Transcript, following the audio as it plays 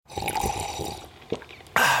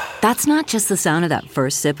That's not just the sound of that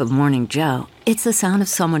first sip of Morning Joe. It's the sound of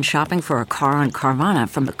someone shopping for a car on Carvana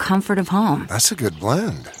from the comfort of home. That's a good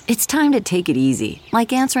blend. It's time to take it easy,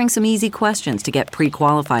 like answering some easy questions to get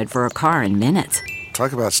pre-qualified for a car in minutes.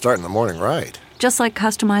 Talk about starting the morning right. Just like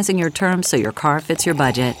customizing your terms so your car fits your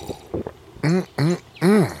budget.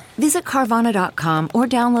 Visit Carvana.com or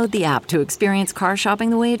download the app to experience car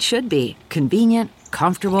shopping the way it should be. Convenient,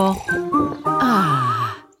 comfortable.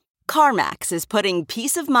 CarMax is putting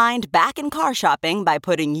peace of mind back in car shopping by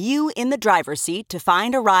putting you in the driver's seat to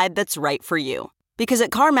find a ride that's right for you. Because at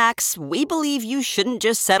CarMax, we believe you shouldn't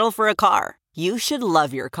just settle for a car. You should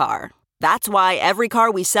love your car. That's why every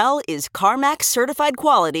car we sell is CarMax certified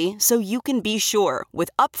quality, so you can be sure with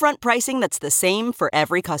upfront pricing that's the same for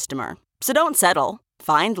every customer. So don't settle.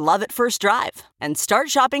 Find love at first drive and start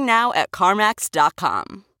shopping now at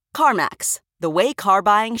CarMax.com. CarMax, the way car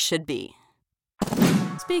buying should be.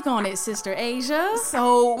 Speak on it, Sister Asia.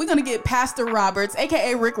 So we're going to get Pastor Roberts,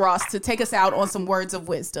 a.k.a. Rick Ross, to take us out on some words of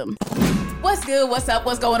wisdom. What's good? What's up?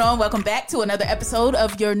 What's going on? Welcome back to another episode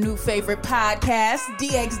of your new favorite podcast,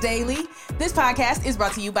 DX Daily. This podcast is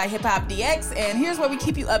brought to you by Hip Hop DX, and here's where we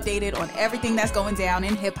keep you updated on everything that's going down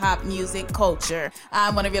in hip hop music culture.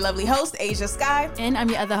 I'm one of your lovely hosts, Asia Sky. And I'm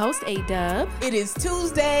your other host, A-Dub. It is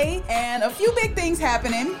Tuesday, and a few big things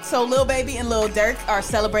happening. So Lil Baby and Lil Durk are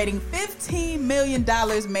celebrating $15 million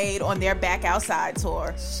made on their Back Outside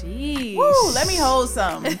tour. Jeez. Woo, let me hold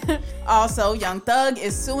some. Also, Young Thug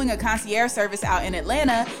is suing a concierge service out in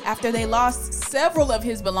Atlanta after they lost several of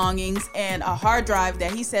his belongings and a hard drive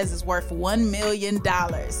that he says is worth $1 million.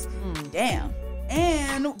 Damn.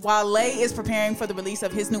 And Wale is preparing for the release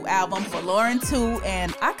of his new album, Forlorn 2,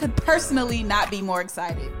 and I could personally not be more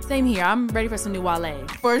excited. Same here. I'm ready for some new Wale.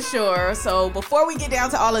 For sure. So before we get down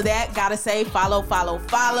to all of that, gotta say follow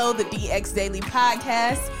the DX Daily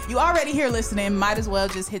Podcast. You already here listening, might as well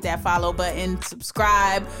just hit that follow button,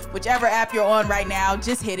 subscribe, whichever app you're on right now,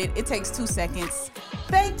 just hit it. It takes 2 seconds.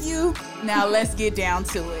 Thank you. Now let's get down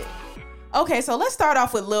to it. Okay, so let's start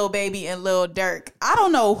off with Lil Baby and Lil Durk. I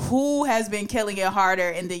don't know who has been killing it harder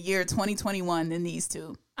in the year 2021 than these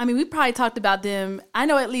two. I mean, we probably talked about them, I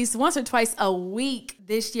know, at least once or twice a week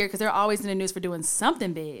this year because they're always in the news for doing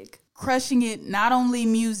something big. Crushing it not only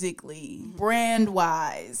musically,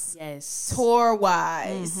 brand-wise, yes,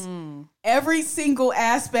 tour-wise. Every single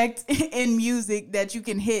aspect in music that you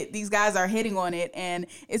can hit, these guys are hitting on it, and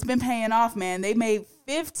it's been paying off, man. They made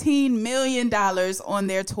 $15 million on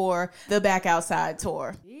their tour, the Back Outside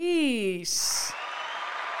tour. Yeesh.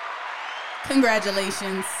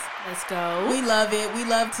 Congratulations. Let's go. We love it. We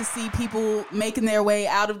love to see people making their way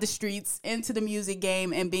out of the streets into the music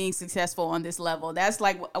game and being successful on this level. That's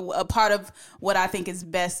like a part of what I think is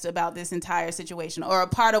best about this entire situation, or a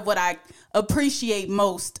part of what I appreciate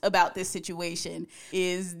most about this situation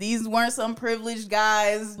is these weren't some privileged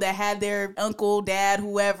guys that had their uncle, dad,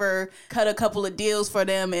 whoever cut a couple of deals for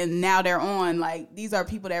them and now they're on. Like, these are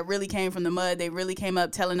people that really came from the mud. They really came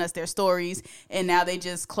up telling us their stories, and now they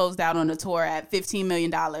just closed out on the tour at $15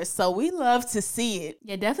 million. So we love to see it.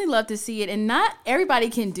 Yeah, definitely love to see it. And not everybody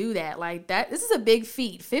can do that. Like that, this is a big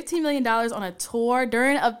feat. $15 million on a tour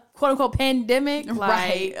during a quote unquote pandemic.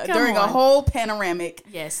 Right. During a whole panoramic.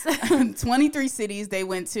 Yes. 23 cities they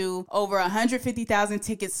went to, over 150,000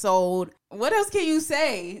 tickets sold. What else can you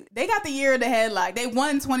say? They got the year of the headlock. They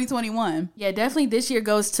won 2021. Yeah, definitely this year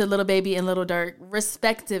goes to Lil Baby and Lil Durk,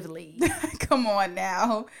 respectively. Come on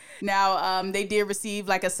now. Now, they did receive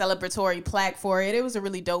like a celebratory plaque for it. It was a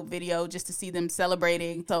really dope video just to see them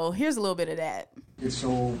celebrating. So here's a little bit of that. It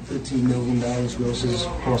sold $15 million grosses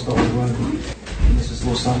across the whole run. And this is a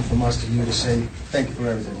little something from us to you to say thank you for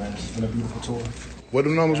everything, man. It's been a beautiful tour. What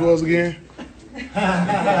the numbers was again? Yeah.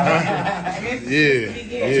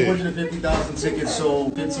 250,000 tickets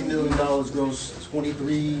sold, $15 million gross,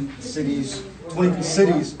 23 cities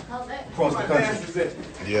across the country.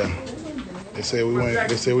 Yeah. They said we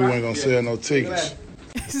weren't gonna sell no tickets.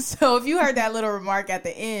 So if you heard that little remark at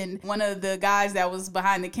the end, one of the guys that was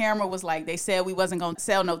behind the camera was like, they said we wasn't going to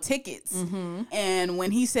sell no tickets. And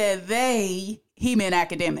when he said they, he meant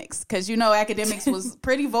academics. Because, you know, academics was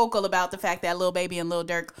pretty vocal about the fact that Lil Baby and Lil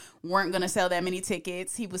Durk weren't going to sell that many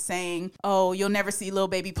tickets. He was saying, oh, you'll never see Lil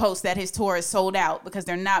Baby post that his tour is sold out because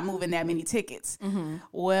they're not moving that many tickets.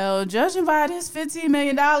 Well, judging by this $15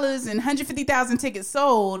 million and 150,000 tickets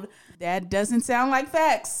sold, that doesn't sound like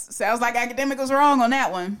facts. Sounds like academic was wrong on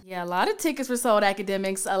that one. Yeah, a lot of tickets were sold,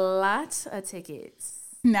 academics. A lot of tickets.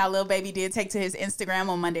 Now, Lil Baby did take to his Instagram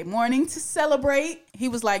on Monday morning to celebrate. He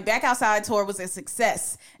was like, Back Outside tour was a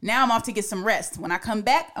success. Now I'm off to get some rest. When I come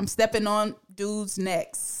back, I'm stepping on dudes'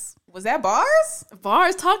 necks. Was that bars?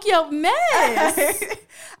 Bars, talk your mess.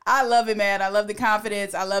 I love it, man. I love the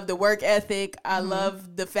confidence. I love the work ethic. I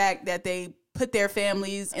love the fact that they put their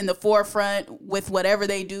families in the forefront with whatever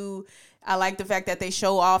they do. I like the fact that they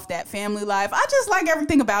show off that family life. I just like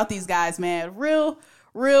everything about these guys, man. Real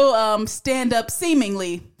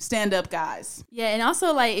seemingly stand-up guys. Yeah, and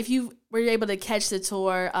also, like, if you were able to catch the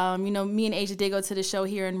tour, me and Asia did go to the show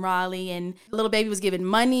here in Raleigh, and Little Baby was giving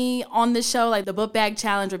money on the show, like the book bag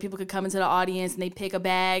challenge, where people could come into the audience and they pick a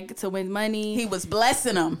bag to win money. He was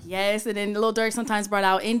blessing them. Yes, and then Lil Durk sometimes brought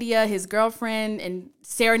out India, his girlfriend, and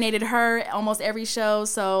serenaded her almost every show,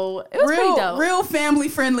 so it was pretty dope. Real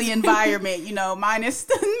family-friendly environment, minus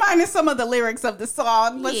some of the lyrics of the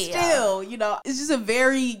song, but still, it's just a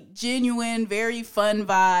very genuine, very fun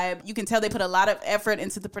vibe. You can tell they put a lot of effort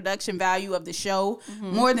into the production value of the show,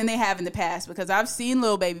 more than they have in the past, because I've seen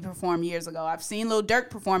Lil Baby perform years ago. I've seen Lil Durk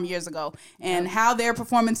perform years ago, and how their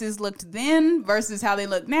performances looked then versus how they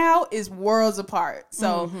look now is worlds apart.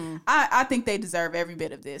 So I think they deserve every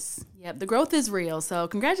bit of this. Yep, the growth is real. So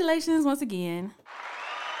congratulations once again.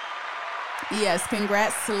 Yes,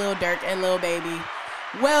 congrats to Lil Durk and Lil Baby.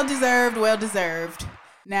 Well deserved, well deserved.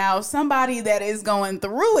 Now, somebody that is going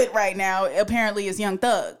through it right now apparently is Young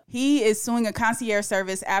Thug. He is suing a concierge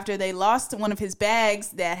service after they lost one of his bags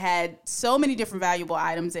that had so many different valuable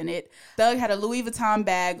items in it. Thug had a Louis Vuitton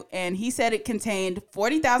bag, and he said it contained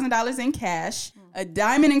 $40,000 in cash, a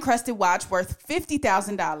diamond-encrusted watch worth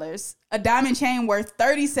 $50,000, a diamond chain worth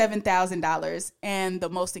 $37,000, and the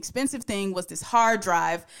most expensive thing was this hard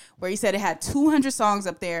drive where he said it had 200 songs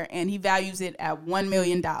up there, and he values it at $1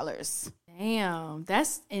 million. Damn,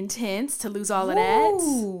 that's intense to lose all of that.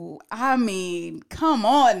 Ooh, I mean, come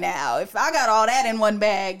on now. If I got all that in one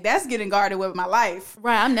bag, that's getting guarded with my life.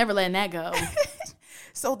 Right, I'm never letting that go.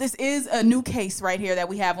 So this is a new case right here that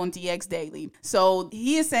we have on DX Daily. So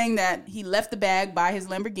he is saying that he left the bag by his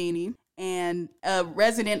Lamborghini, and a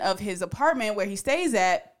resident of his apartment where he stays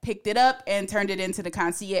at picked it up and turned it into the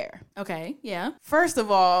concierge. Okay, yeah. First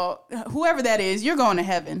of all, whoever that is, you're going to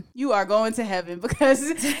heaven. You are going to heaven, because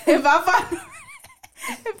if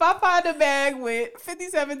I find a bag with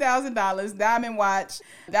 $57,000, diamond watch,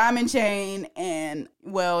 diamond chain, and,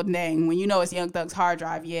 well, dang, when you know it's Young Thug's hard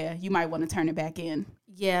drive, yeah, you might want to turn it back in.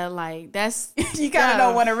 Yeah, like, that's... You kind of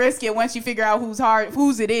don't want to risk it once you figure out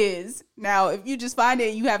whose it is. Now, if you just find it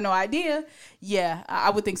and you have no idea, yeah,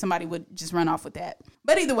 I would think somebody would just run off with that.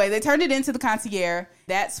 But either way, they turned it into the concierge.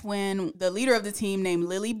 That's when the leader of the team, named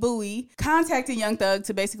Lily Bowie, contacted Young Thug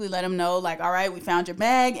to basically let him know, like, all right, we found your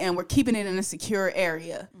bag and we're keeping it in a secure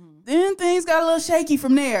area. Then things got a little shaky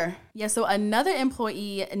from there. Yeah, so another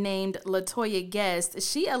employee named LaToya Guest,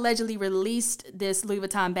 she allegedly released this Louis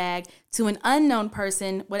Vuitton bag to an unknown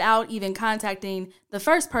person without even contacting the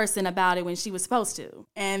first person about it when she was supposed to.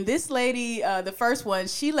 And this lady, the first one,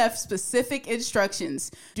 she left specific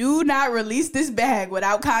instructions. Do not release this bag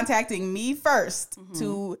without contacting me first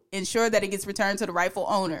to ensure that it gets returned to the rightful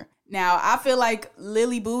owner. Now, I feel like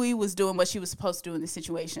Lily Bowie was doing what she was supposed to do in this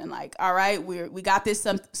situation. Like, all right, we got this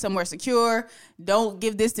somewhere secure. Don't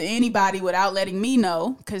give this to anybody without letting me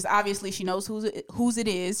know, because obviously she knows whose it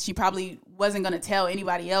is. She probably wasn't going to tell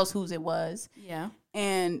anybody else whose it was. Yeah.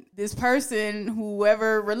 And this person,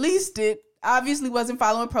 whoever released it, obviously wasn't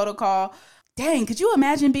following protocol. Dang, could you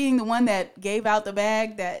imagine being the one that gave out the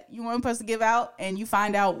bag that you weren't supposed to give out, and you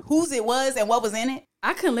find out whose it was and what was in it?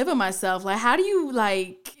 I couldn't live with myself. Like, how do you,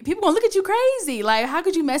 like, people gonna look at you crazy. Like, how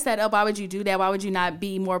could you mess that up? Why would you do that? Why would you not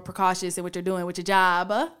be more precautious in what you're doing with your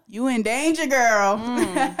job? You in danger, girl.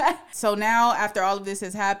 So now, after all of this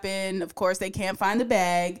has happened, of course, they can't find the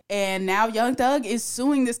bag. And now Young Thug is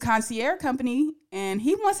suing this concierge company, and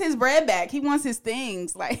he wants his bread back. He wants his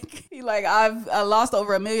things. I've lost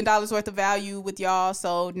over $1 million worth of value with y'all,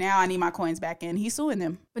 so now I need my coins back. And he's suing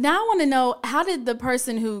them. But now I want to know, how did the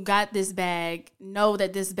person who got this bag know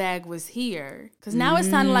that this bag was here? Because now it's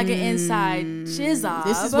sounding like an inside shiz-off.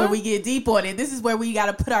 This is where we get deep on it. This is where we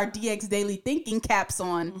got to put our DX Daily thinking caps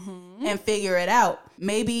on and figure it out.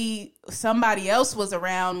 Maybe somebody else was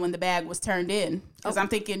around when the bag was turned in. Because I'm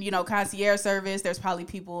thinking, concierge service, there's probably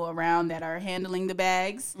people around that are handling the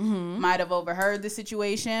bags. Might have overheard the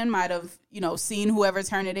situation, might have, seen whoever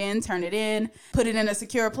turn it in, put it in a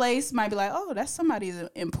secure place. Might be like, oh, that's somebody's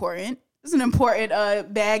important. This is an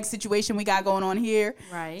important bag situation we got going on here.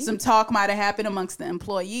 Right. Some talk might have happened amongst the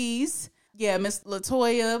employees. Yeah, Miss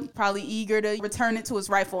LaToya probably eager to return it to its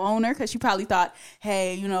rightful owner because she probably thought,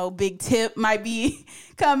 hey, big tip might be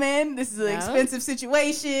coming. This is an expensive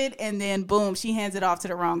situation. And then, boom, she hands it off to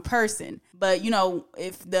the wrong person. But,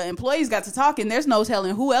 if the employees got to talking, there's no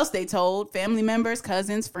telling who else they told. Family members,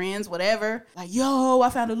 cousins, friends, whatever. Like, yo, I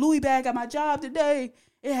found a Louis bag at my job today.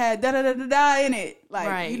 It had da-da-da-da-da in it.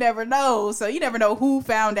 Like, You never know. So you never know who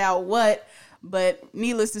found out what. But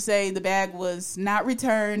needless to say, the bag was not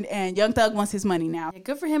returned, and Young Thug wants his money now. Yeah,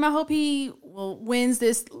 good for him. I hope he wins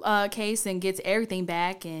this case and gets everything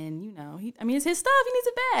back. And, it's his stuff. He needs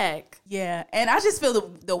it back. Yeah, and I just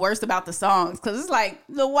feel the worst about the songs because it's like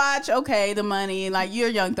the watch, okay, the money. Like, you're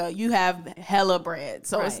Young Thug. You have hella bread.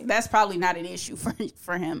 So that's probably not an issue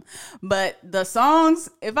for him. But the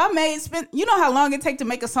songs, if I spend, you know how long it takes to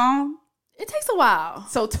make a song? It takes a while.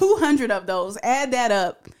 So 200 of those, add that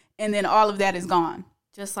up. And then all of that is gone.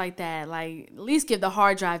 Just like that. Like, at least give the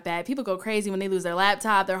hard drive back. People go crazy when they lose their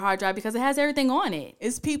laptop, their hard drive, because it has everything on it.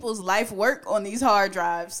 It's people's life work on these hard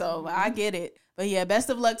drives, so I get it. But yeah, best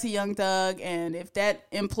of luck to Young Thug. And if that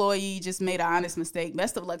employee just made an honest mistake,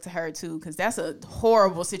 best of luck to her too, because that's a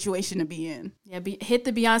horrible situation to be in. Yeah, hit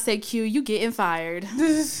the Beyonce cue. You getting fired.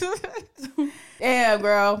 Damn,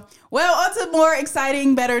 girl. Well, on to more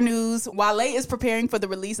exciting, better news. Wale is preparing for the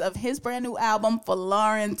release of his brand new album,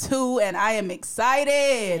 Lauren 2, and I am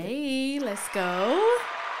excited. Hey, let's go.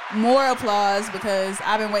 More applause because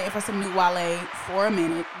I've been waiting for some new Wale for a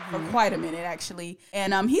minute, for quite a minute, actually.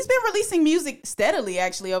 And he's been releasing music steadily,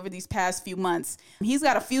 actually, over these past few months. He's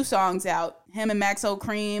got a few songs out. Him and Maxo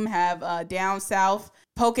Cream have Down South,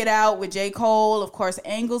 Poke It Out with J. Cole. Of course,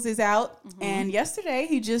 Angles is out. And yesterday,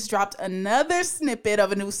 he just dropped another snippet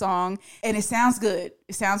of a new song, and it sounds good.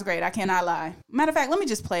 It sounds great. I cannot lie. Matter of fact, let me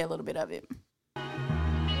just play a little bit of it.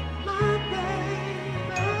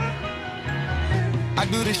 I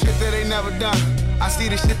do the shit that they never done. I see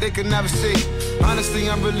the shit they could never see. Honestly,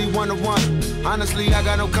 I'm really one of one. Honestly, I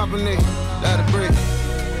got no company. Let it breathe.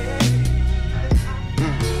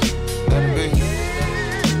 Let it be.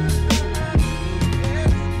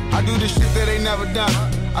 I do the shit that they never done.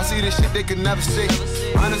 I see the shit they could never see.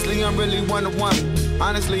 Honestly, I'm really one of one.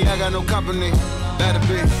 Honestly, I got no company. Let it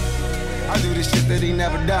be. I do the shit that they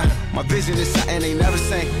never done. My vision is something they never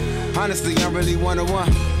seen. Honestly, I'm really one of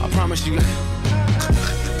one. I promise you.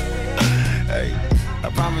 Hey,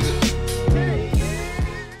 I promise it.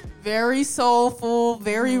 Very soulful,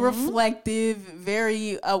 very reflective,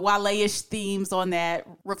 very Wale-ish themes on that.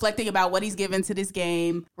 Reflecting about what he's given to this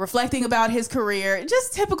game. Reflecting about his career.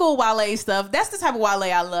 Just typical Wale stuff. That's the type of Wale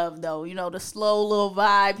I love, though. The slow little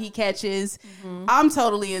vibe he catches. I'm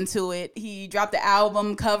totally into it. He dropped the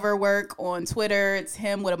album cover work on Twitter. It's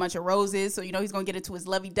him with a bunch of roses. So, he's going to get into his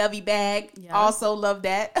lovey-dovey bag. Yeah. Also love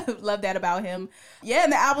that. Love that about him. Yeah,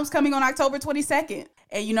 and the album's coming on October 22nd.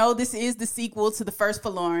 And this is the sequel to the first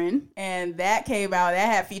Lauren. And that came out.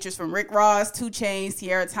 That had features from Rick Ross, 2 Chainz,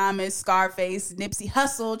 Tierra Thomas, Scarface, Nipsey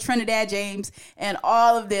Hussle, Trinidad James, and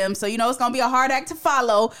all of them. So, it's going to be a hard act to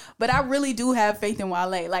follow. But I really do have faith in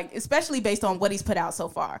Wale, especially based on what he's put out so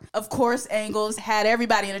far. Of course, Angles had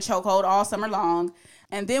everybody in a chokehold all summer long.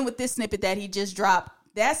 And then with this snippet that he just dropped,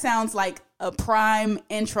 that sounds like a prime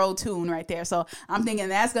intro tune right there. So I'm thinking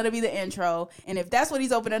that's going to be the intro. And if that's what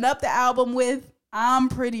he's opening up the album with, I'm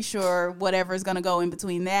pretty sure whatever is going to go in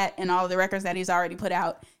between that and all of the records that he's already put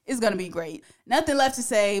out is going to be great. Nothing left to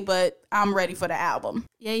say, but I'm ready for the album.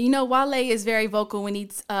 Yeah, Wale is very vocal when he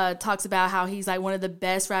talks about how he's like one of the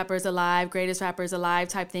best rappers alive, greatest rappers alive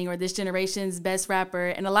type thing, or this generation's best rapper.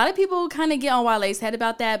 And a lot of people kind of get on Wale's head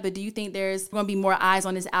about that, but do you think there's going to be more eyes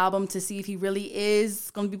on this album to see if he really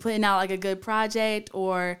is going to be putting out like a good project,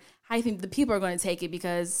 or how do you think the people are going to take it?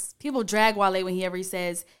 Because people drag Wale whenever he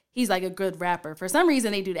says he's like a good rapper. For some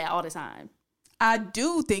reason, they do that all the time. I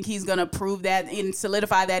do think he's going to prove that and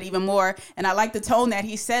solidify that even more. And I like the tone that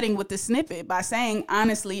he's setting with the snippet by saying,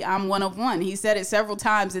 honestly, I'm one of one. He said it several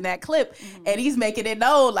times in that clip, and he's making it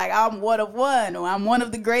known like I'm one of one, or I'm one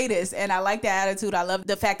of the greatest. And I like that attitude. I love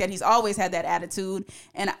the fact that he's always had that attitude.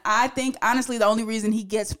 And I think, honestly, the only reason he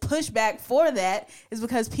gets pushback for that is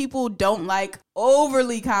because people don't like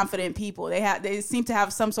overly confident people. They seem to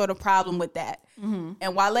have some sort of problem with that.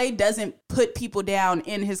 And Wale doesn't put people down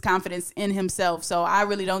in his confidence in himself. So I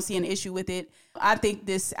really don't see an issue with it. I think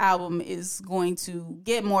this album is going to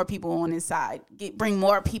get more people on his side, bring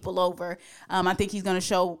more people over. I think he's going to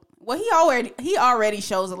show, well, he already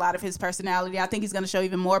shows a lot of his personality. I think he's going to show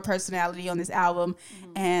even more personality on this album.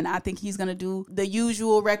 And I think he's going to do the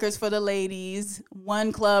usual records for the ladies,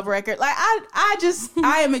 one club record. Like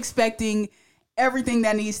I am expecting everything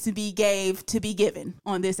that needs to be given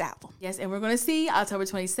on this album. Yes, and we're going to see October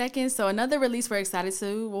 22nd. So another release we're excited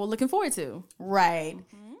to, we're looking forward to. Right.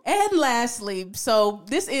 And lastly, so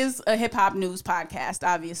this is a hip hop news podcast,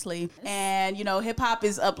 obviously. And, you know, hip hop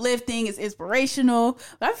is uplifting, it's inspirational.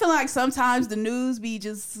 But I feel like sometimes the news be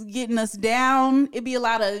just getting us down. It be a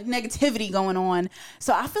lot of negativity going on.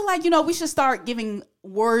 So I feel like, you know, we should start giving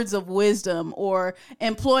words of wisdom or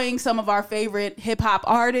employing some of our favorite hip hop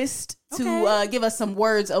artists to give us some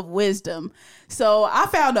words of wisdom. So I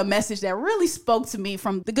found a message that really spoke to me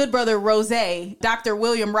from the good brother Rose, Dr.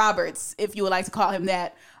 William Roberts, if you would like to call him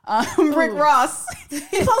that. Rick Ross,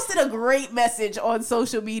 he posted a great message on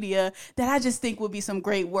social media that I just think would be some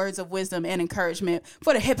great words of wisdom and encouragement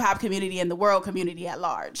for the hip hop community and the world community at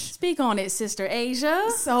large. Speak on it, Sister Asia.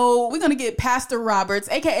 So we're going to get Pastor Roberts,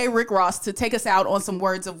 aka Rick Ross, to take us out on some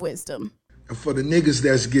words of wisdom. And for the niggas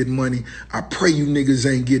that's getting money, I pray you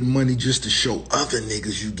niggas ain't getting money just to show other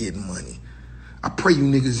niggas you getting money. I pray you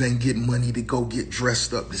niggas ain't getting money to go get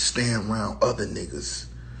dressed up to stand around other niggas.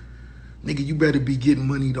 Nigga, you better be getting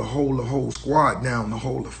money to hold the whole squad down, to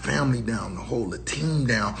hold the family down, to hold the team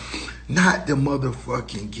down. Not to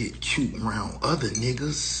motherfucking get cute around other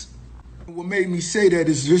niggas. What made me say that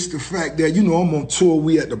is just the fact that, you know, I'm on tour,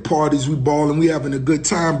 we at the parties, we balling, we having a good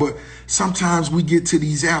time, but sometimes we get to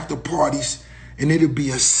these after parties and it'll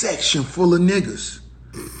be a section full of niggas.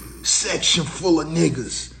 Section full of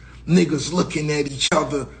niggas. Niggas looking at each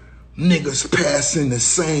other. Niggas passing the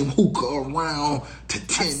same hookah around to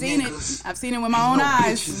 10 niggas. I've seen it with my own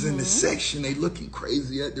eyes. Bitches in the section, they looking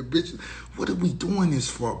crazy at the bitches. What are we doing this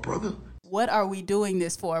for, brother? What are we doing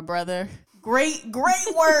this for, brother? Great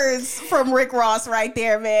words from Rick Ross right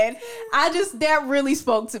there, man. That really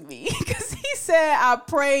spoke to me because he said, I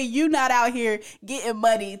pray you not out here getting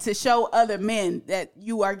money to show other men that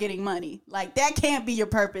you are getting money. Like, that can't be your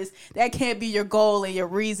purpose. That can't be your goal and your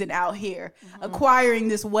reason out here. Acquiring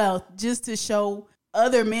this wealth just to show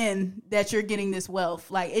other men that you're getting this wealth.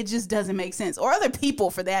 Like, it just doesn't make sense. Or other people,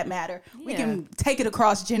 for that matter. Yeah. We can take it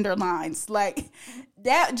across gender lines. Like,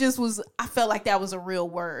 that just was, I felt like that was a real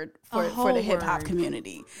word for the hip hop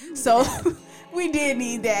community. So we did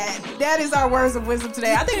need that. That is our words of wisdom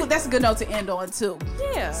today. I think that's a good note to end on too.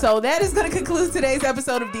 Yeah. So that is going to conclude today's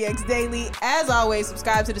episode of DX Daily. As always,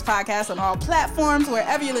 subscribe to this podcast on all platforms,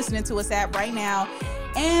 wherever you're listening to us at right now.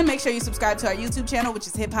 And make sure you subscribe to our YouTube channel, which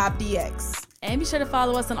is Hip Hop DX. And be sure to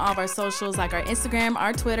follow us on all of our socials, like our Instagram,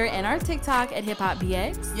 our Twitter, and our TikTok at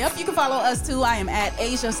HipHopBX. Yep, you can follow us too. I am at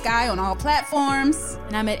Asia Sky on all platforms.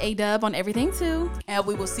 And I'm at A-Dub on everything too. And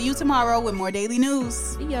we will see you tomorrow with more daily news.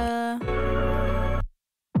 See ya.